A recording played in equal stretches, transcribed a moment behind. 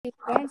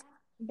sponsored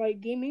by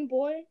Gaming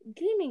Boy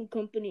Gaming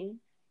Company.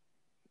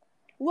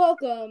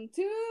 Welcome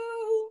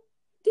to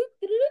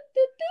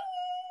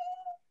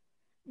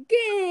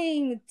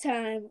Game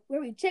Time,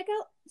 where we check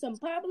out some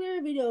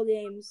popular video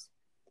games.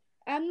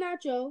 I'm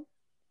Nacho,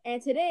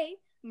 and today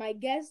my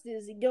guest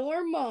is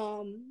your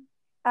mom.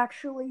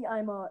 Actually,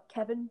 I'm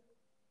Kevin.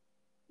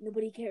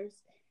 Nobody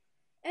cares.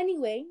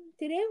 Anyway,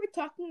 today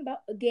we're talking about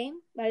a game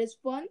that is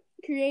fun,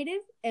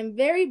 creative, and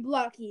very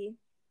blocky.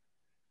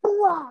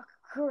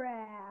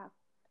 Blockcraft.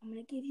 I'm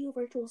gonna give you a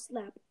virtual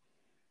slap.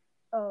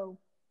 Oh.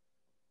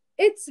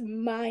 It's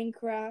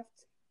Minecraft.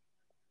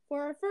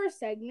 For our first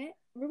segment,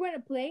 we're going to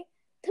play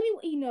Tell Me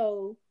What You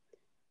Know.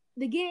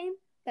 The game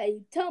that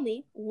you tell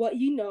me what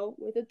you know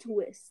with a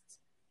twist.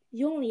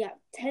 You only have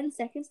 10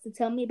 seconds to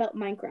tell me about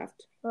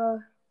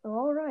Minecraft.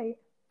 Alright.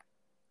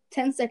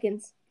 10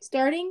 seconds.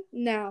 Starting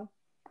now.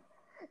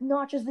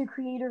 Notch is the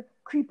creator.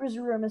 Creepers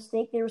were a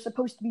mistake. They were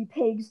supposed to be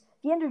pigs.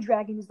 The Ender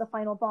Dragon is the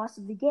final boss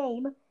of the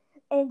game.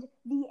 And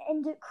the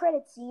end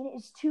credit scene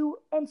is two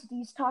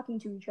entities talking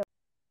to each other.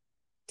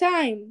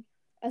 Time.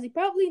 As you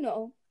probably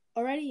know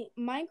already,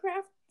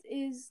 Minecraft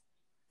is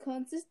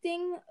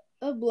consisting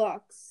of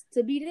blocks.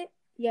 To beat it,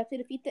 you have to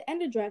defeat the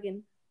Ender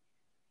Dragon.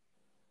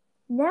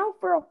 Now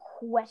for a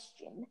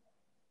question.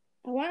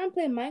 I want to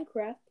play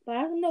Minecraft, but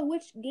I don't know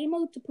which game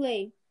mode to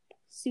play.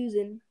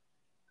 Susan.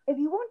 If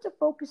you want to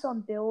focus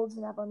on builds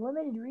and have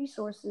unlimited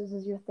resources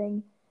as your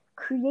thing,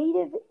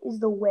 creative is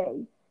the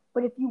way.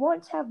 But if you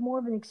want to have more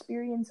of an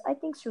experience, I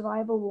think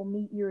survival will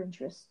meet your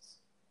interests.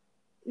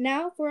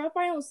 Now for our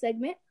final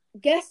segment,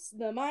 Guess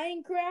the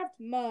Minecraft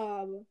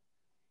Mob.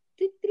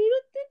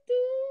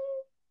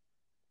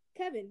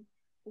 Kevin,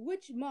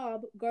 which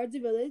mob guards a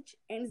village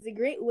and is a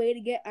great way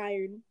to get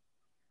iron?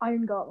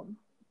 Iron Golem.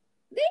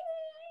 Ding!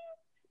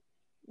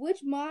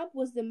 Which mob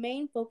was the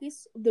main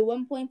focus of the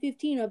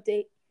 1.15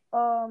 update?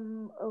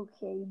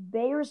 Okay.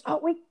 Bears. Oh,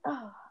 wait.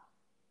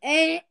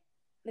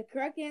 The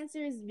correct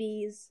answer is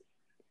bees.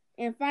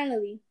 And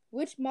finally,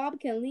 which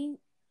mob can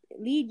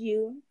lead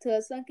you to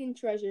a sunken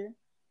treasure?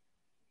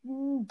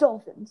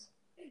 Dolphins.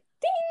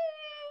 Ding!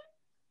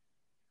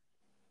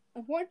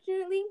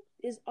 Unfortunately,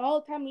 this is all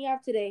the time we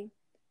have today.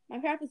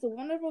 Minecraft is a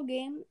wonderful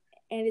game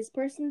and is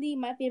personally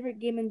my favorite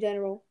game in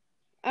general.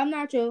 I'm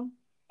Nacho.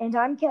 And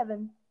I'm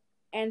Kevin.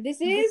 And this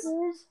is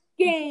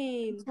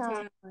Game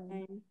Time.